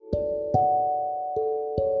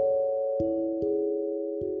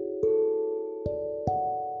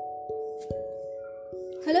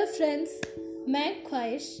Hello friends, मैं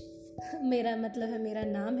ख्वाहिश, मेरा मतलब है मेरा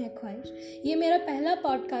नाम है ख्वाहिश। ये मेरा पहला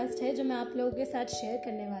पॉडकास्ट है जो मैं आप लोगों के साथ शेयर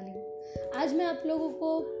करने वाली हूँ। आज मैं आप लोगों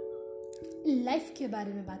को लाइफ के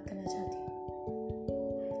बारे में बात करना चाहती हूँ।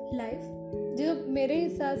 लाइफ जो मेरे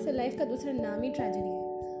हिसाब से लाइफ का दूसरा नाम ही ट्रेजेडी है।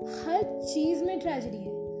 हर चीज़ में ट्रेजेडी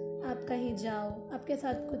है। आप कहीं जाओ, आपके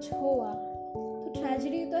साथ कुछ हुआ तो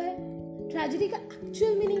ट्रेजेडी तो है। ट्रेजेडी का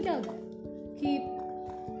एक्चुअल मीनिंग क्या होता है कि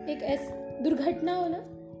एक ऐसी दुर्घटना हो ना,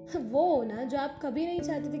 वो हो ना जो आप कभी नहीं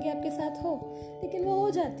चाहते थे कि आपके साथ हो, लेकिन वो हो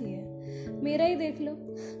जाती है। मेरा ही देख लो,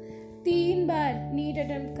 3 बार नीट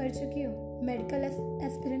अटेम्प्ट कर चुकी हूँ। मेडिकल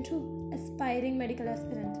एस्पिरेंट हूँ, एस्पायरिंग मेडिकल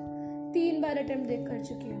एस्पिरेंट। 3 बार अटेम्प्ट कर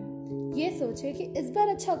चुकी हूँ। ये सोचे कि इस बार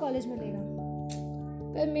अच्छा कॉलेज मिलेगा,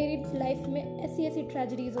 पर मेरी लाइफ में ऐसी ऐसी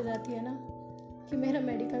ट्रेजेडीज हो जाती है ना कि मेरा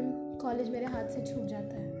मेडिकल कॉलेज मेरे हाथ से छूट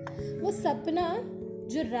जाता है। वो सपना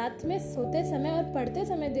जो रात में सोते समय और पढ़ते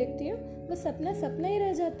समय देखती हूँ, वो सपना ही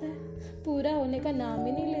रह जाता है, पूरा होने का नाम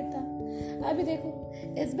ही नहीं लेता। अभी देखो,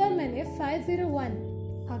 इस बार मैंने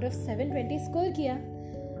 501 आउट ऑफ 720 स्कोर किया।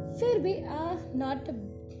 फिर भी not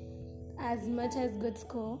as much as good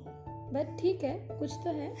score, but ठीक है, कुछ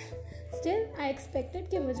तो है। स्टिल आई एक्सपेक्टेड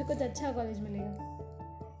कि मुझे कुछ अच्छा कॉलेज मिलेगा।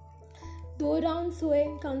 2 राउंड्स हुए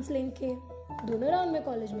काउंसलिंग के, दोनों राउंड में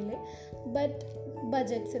कॉलेज मिले, बट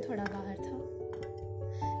बजट से थोड़ा बाहर था।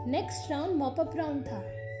 नेक्स्ट राउंड मॉपअप राउंड था,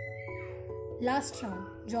 लास्ट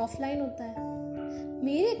राउंड जो ऑफलाइन होता है।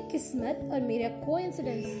 मेरी किस्मत और मेरा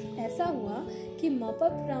कोइंसिडेंस ऐसा हुआ कि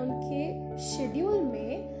मॉपअप राउंड के शेड्यूल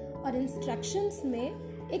में और इंस्ट्रक्शंस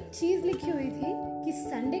में एक चीज़ लिखी हुई थी कि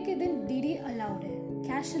संडे के दिन डीडी अलाउड है,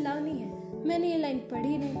 कैश अलाउ नहीं है। मैंने ये लाइन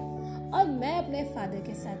पढ़ी नहीं और मैं अपने फादर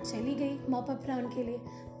के साथ चली गई मॉपअप राउंड के लिए।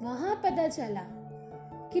 वहाँ पता चला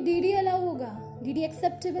कि डीडी अलाउ होगा, डीडी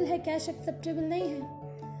एक्सेप्टेबल है, कैश एक्सेप्टेबल नहीं है।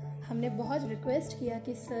 हमने बहुत रिक्वेस्ट किया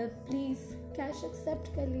कि सर प्लीज़ कैश एक्सेप्ट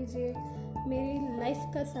कर लीजिए, मेरी लाइफ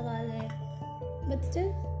का सवाल है, but still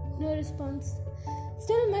no response.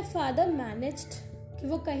 Still my father managed कि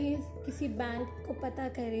वो कहीं किसी बैंक को पता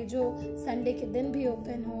करे जो संडे के दिन भी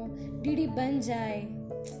ओपन हो, डीडी बन जाए।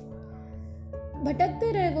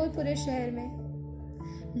 भटकते रहे वो पूरे शहर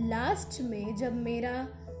में। लास्ट में जब मेरा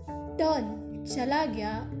टर्न चला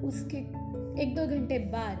गया, उसके 1-2 घंटे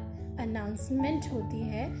बाद अनाउंसमेंट होती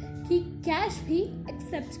है कि कैश भी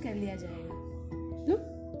एक्सेप्ट कर लिया जाएगा। लो,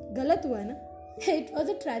 गलत हुआ ना। It was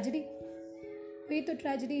a tragedy. वही तो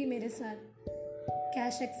ट्रेजेडी ही मेरे साथ।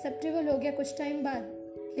 कैश एक्सेप्टेबल हो गया कुछ टाइम बाद,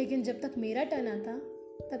 लेकिन जब तक मेरा टर्न आता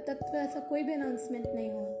तब तक तो ऐसा कोई भी अनाउंसमेंट नहीं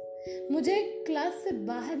हुआ। मुझे क्लास से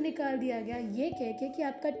बाहर निकाल दिया गया ये कह के कि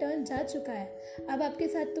आपका टर्न जा चुका है, अब आपके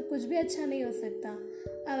साथ तो कुछ भी अच्छा नहीं हो सकता,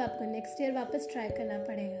 अब आपको नेक्स्ट ईयर वापस ट्राई करना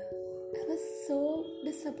पड़ेगा। I was so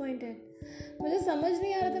disappointed. मुझे समझ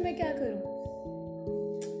नहीं आ रहा था मैं क्या करूं।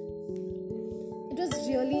 It was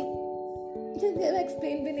really, मैं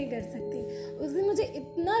एक्सप्लेन भी नहीं कर सकती। उस दिन मुझे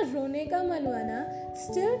इतना रोने का मन हुआ ना।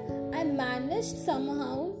 Still I managed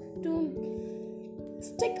somehow to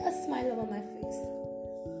stick a smile over my face.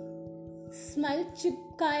 Smile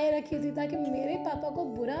चिपकाए रखी थी ताकि मेरे पापा को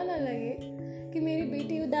बुरा ना लगे कि मेरी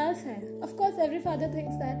बेटी उदास है। Of course every father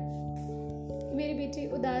thinks that मेरी बेटी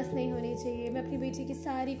उदास नहीं होनी चाहिए, मैं अपनी बेटी की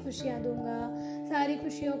सारी खुशियाँ दूंगा, सारी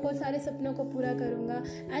खुशियों को, सारे सपनों को पूरा करूंगा।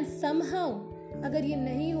 एंड समहाउ अगर ये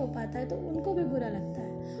नहीं हो पाता है तो उनको भी बुरा लगता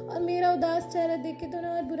है, और मेरा उदास चेहरा देख के तो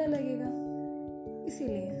ना और बुरा लगेगा।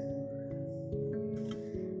 इसीलिए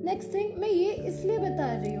नेक्स्ट थिंग मैं ये इसलिए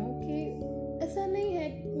बता रही हूँ कि ऐसा नहीं है,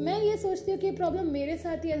 मैं ये सोचती हूँ कि प्रॉब्लम मेरे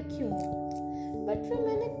साथ ही है क्यों, बट फिर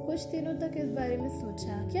मैंने कुछ दिनों तक इस बारे में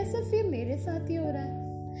सोचा, क्या सिर्फ ये मेरे साथ ही हो रहा है?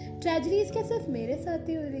 ट्रेजेडीज क्या सिर्फ मेरे साथ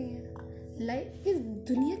ही हो रही है? लाइक इस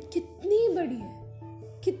दुनिया कितनी बड़ी है,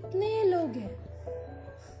 कितने लोग हैं,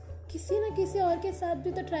 किसी ना किसी और के साथ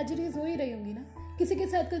भी तो ट्रेजेडीज हो ही रही होंगी ना। किसी के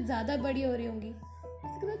साथ कुछ ज़्यादा बड़ी हो रही होंगी,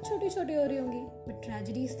 किसी के साथ छोटी छोटी हो रही होंगी, बट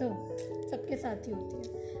ट्रेजेडीज तो सबके साथ ही होती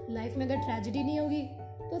है। लाइफ में अगर ट्रेजेडी नहीं होगी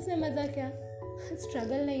तो उसमें मज़ा क्या?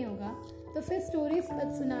 स्ट्रगल नहीं होगा तो फिर स्टोरीज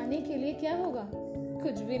सुनाने के लिए क्या होगा?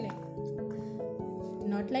 कुछ भी नहीं।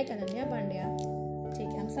 नॉट लाइक अनन्या पांड्या, ठीक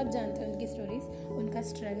है, हम सब जानते हैं उनकी स्टोरीज, उनका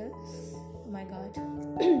स्ट्रगल। My God.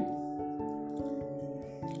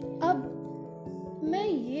 अब मैं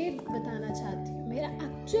ये बताना चाहती हूँ, मेरा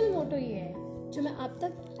एक्चुअल मोटो ये है जो मैं आप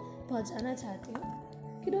तक पहुँचाना चाहती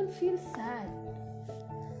हूँ कि डोंट फील सैड।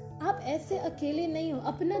 आप ऐसे अकेले नहीं हो।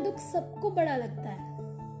 अपना दुख सबको बड़ा लगता है।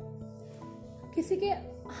 किसी के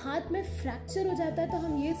हाथ में फ्रैक्चर हो जाता है तो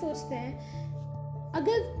हम ये सोचते हैं,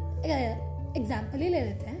 अगर एग्जाम्पल ही ले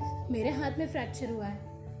लेते हैं, मेरे हाथ में फ्रैक्चर हुआ है,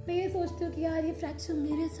 मैं ये सोचती हूँ कि यार ये फ्रैक्चर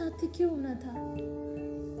मेरे साथ ही क्यों होना था,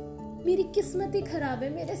 मेरी किस्मत ही खराब है,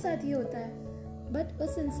 मेरे साथ ही होता है। बट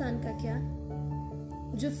उस इंसान का क्या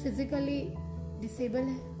जो फिजिकली डिसेबल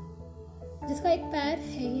है, जिसका एक पैर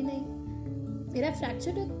है ही नहीं। मेरा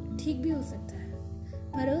फ्रैक्चर तो ठीक भी हो सकता है,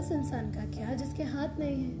 पर उस इंसान का क्या जिसके हाथ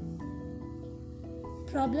नहीं है?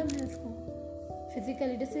 प्रॉब्लम है उसको,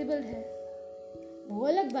 फिजिकली डिसेबल्ड है। वो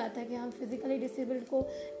अलग बात है कि हम फिजिकली डिसेबल्ड को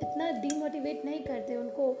इतना डीमोटिवेट नहीं करते,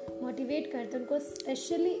 उनको मोटिवेट करते, उनको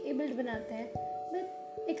स्पेशली एबल्ड बनाते हैं।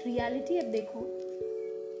 बट एक रियलिटी अब देखो,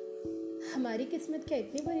 हमारी किस्मत क्या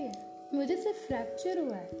इतनी बुरी है? मुझे सिर्फ फ्रैक्चर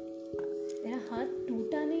हुआ है, मेरा हाथ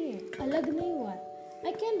टूटा नहीं है, अलग नहीं हुआ है।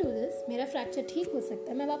 I can do this. मेरा फ्रैक्चर ठीक हो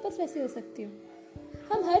सकता है, मैं वापस वैसे हो सकती हूँ।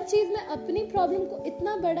 हम हर चीज़ में अपनी प्रॉब्लम को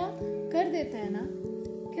इतना बड़ा कर देते हैं ना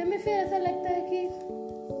कि हमें फिर ऐसा लगता है कि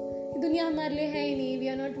दुनिया हमारे लिए है ही नहीं, वी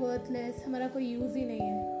आर नॉट वर्थलेस, हमारा कोई यूज ही नहीं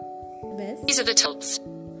है। Best, These are the tops.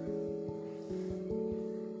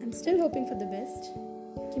 I am still hoping for the best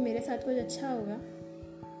कि मेरे साथ कुछ अच्छा होगा।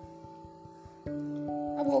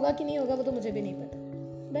 अब होगा कि नहीं होगा वो तो मुझे भी नहीं पता,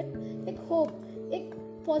 बट एक होप, एक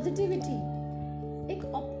पॉजिटिविटी, एक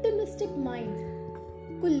ऑप्टिमिस्टिक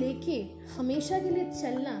माइंड को लेके हमेशा के लिए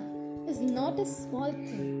चलना is not a small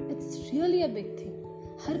thing, it's really a big thing.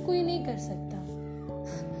 हर कोई नहीं कर सकता।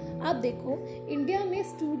 आप देखो, इंडिया में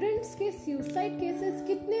स्टूडेंट्स के सुसाइड केसेस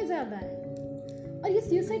कितने ज़्यादा हैं, और ये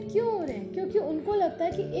सुसाइड क्यों हो रहे हैं? क्योंकि उनको लगता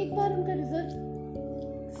है कि एक बार उनका रिजल्ट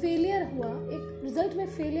फेलियर हुआ, एक रिजल्ट में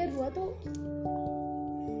फेलियर हुआ तो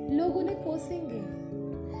लोग उन्हें कोसेंगे,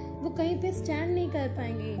 वो कहीं पे स्टैंड नहीं कर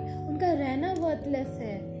पाएंगे, उनका रहना वर्थलेस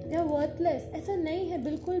है या वर्थलेस। ऐसा नहीं है,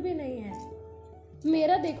 बिल्कुल भी नहीं है।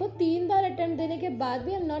 मेरा देखो, 3 बार अटेम्प्ट देने के बाद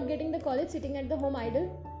भी I am not getting the college, sitting at the home idol.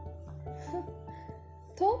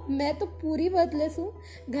 तो मैं तो पूरी वर्थलेस हूँ।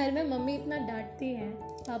 घर में मम्मी इतना डांटती है,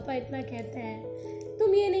 पापा इतना कहते हैं,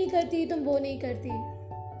 तुम ये नहीं करती, तुम वो नहीं करती,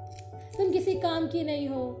 तुम किसी काम की नहीं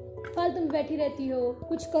हो, फालतू में बैठी रहती हो,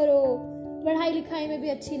 कुछ करो, पढ़ाई लिखाई में भी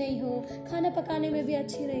अच्छी नहीं हो, खाना पकाने में भी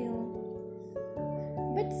अच्छी नहीं हो।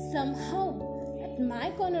 But somehow at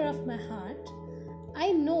my corner of my heart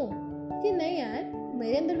I know कि नहीं यार,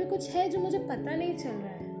 मेरे अंदर भी कुछ है जो मुझे पता नहीं चल रहा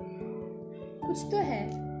है, कुछ तो है।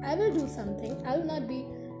 I will do something. I will not be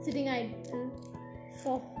sitting idle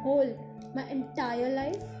for whole my entire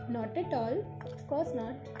life. Not at all. Of course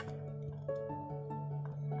not.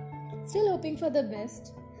 Still hoping for the best.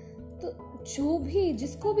 तो जो भी,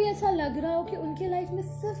 जिसको भी ऐसा लग रहा हो कि उनके लाइफ में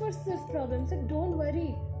सिर्फ और सिर्फ प्रॉब्लम है, डोंट वरी।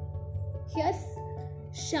 यस,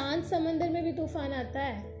 शांत समंदर में भी तूफान आता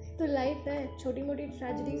है, तो लाइफ है, छोटी मोटी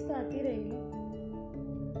ट्रेजेडीज तो आती रहेंगी।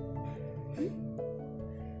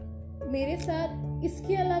 मेरे साथ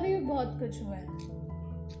इसके अलावा भी बहुत कुछ हुआ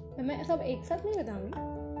है, मैं सब एक साथ नहीं बताऊंगी,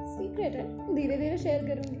 सीक्रेट है, धीरे धीरे शेयर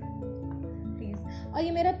करूंगी प्लीज। और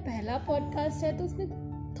ये मेरा पहला पॉडकास्ट है, तो उसमें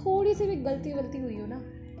थोड़ी सी भी गलती हुई हो ना,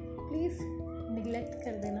 प्लीज निगलेक्ट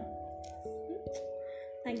कर देना।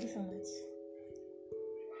 Thank you so much.